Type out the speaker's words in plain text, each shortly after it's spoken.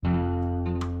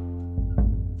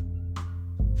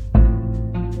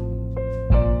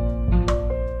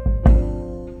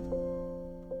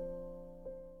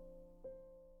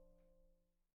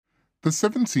The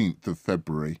 17th of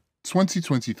February,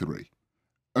 2023.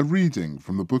 A reading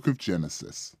from the book of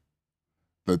Genesis.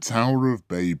 The Tower of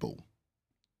Babel.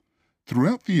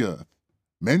 Throughout the earth,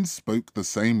 men spoke the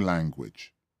same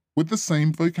language, with the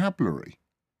same vocabulary.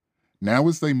 Now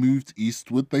as they moved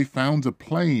eastward, they found a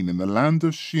plain in the land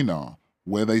of Shinar,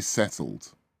 where they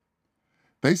settled.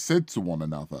 They said to one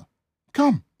another,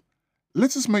 "Come,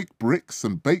 let us make bricks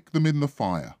and bake them in the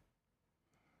fire."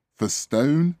 For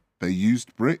stone they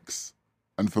used bricks,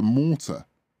 and for mortar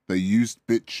they used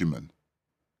bitumen.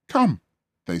 "Come,"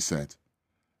 they said,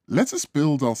 "let us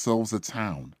build ourselves a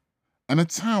town, and a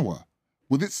tower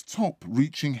with its top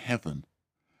reaching heaven.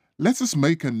 Let us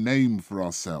make a name for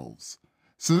ourselves,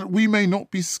 so that we may not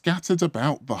be scattered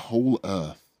about the whole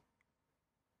earth."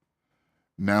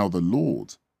 Now the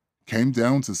Lord came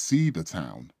down to see the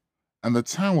town, and the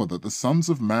tower that the sons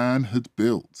of man had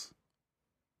built.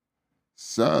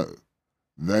 "So,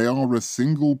 they are a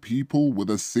single people with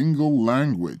a single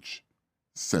language,"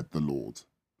 said the Lord.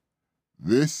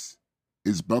 "This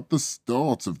is but the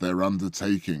start of their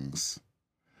undertakings.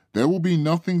 There will be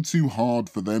nothing too hard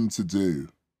for them to do.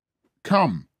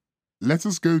 Come, let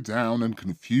us go down and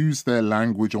confuse their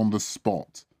language on the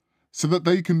spot, so that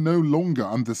they can no longer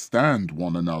understand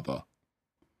one another."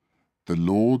 The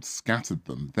Lord scattered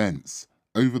them thence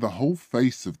over the whole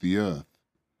face of the earth,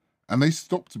 and they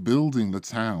stopped building the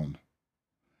town.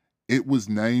 It was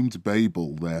named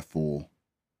Babel, therefore,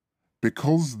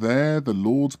 because there the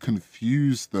Lord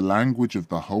confused the language of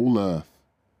the whole earth.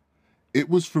 It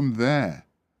was from there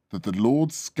that the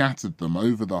Lord scattered them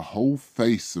over the whole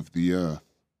face of the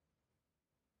earth.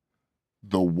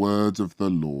 The word of the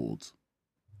Lord.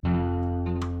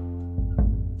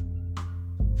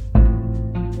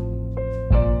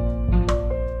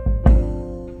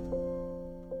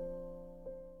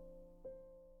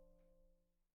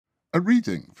 A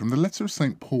reading from the letter of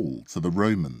St. Paul to the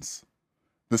Romans.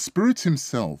 The Spirit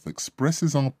himself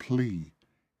expresses our plea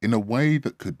in a way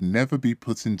that could never be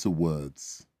put into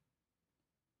words.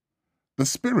 The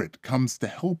Spirit comes to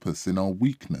help us in our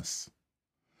weakness.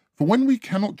 For when we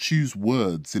cannot choose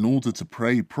words in order to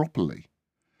pray properly,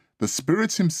 the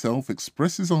Spirit himself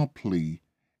expresses our plea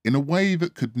in a way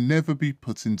that could never be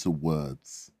put into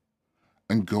words.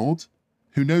 And God,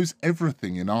 who knows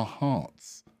everything in our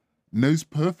hearts, knows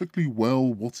perfectly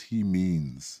well what he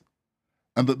means,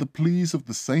 and that the pleas of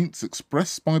the saints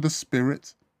expressed by the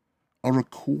Spirit are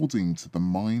according to the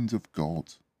mind of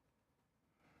God.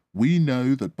 We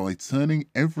know that by turning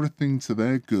everything to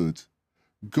their good,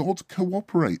 God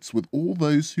cooperates with all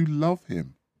those who love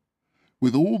him,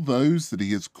 with all those that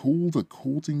he has called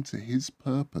according to his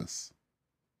purpose.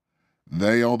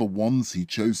 They are the ones he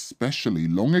chose specially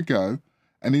long ago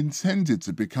and intended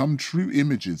to become true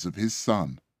images of his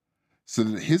Son, so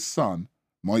that his Son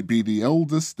might be the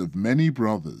eldest of many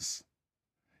brothers.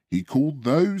 He called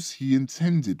those he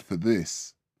intended for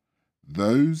this.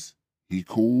 Those he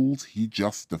called, he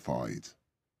justified.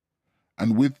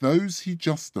 And with those he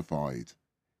justified,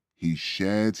 he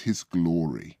shared his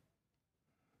glory.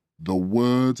 The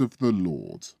word of the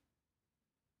Lord.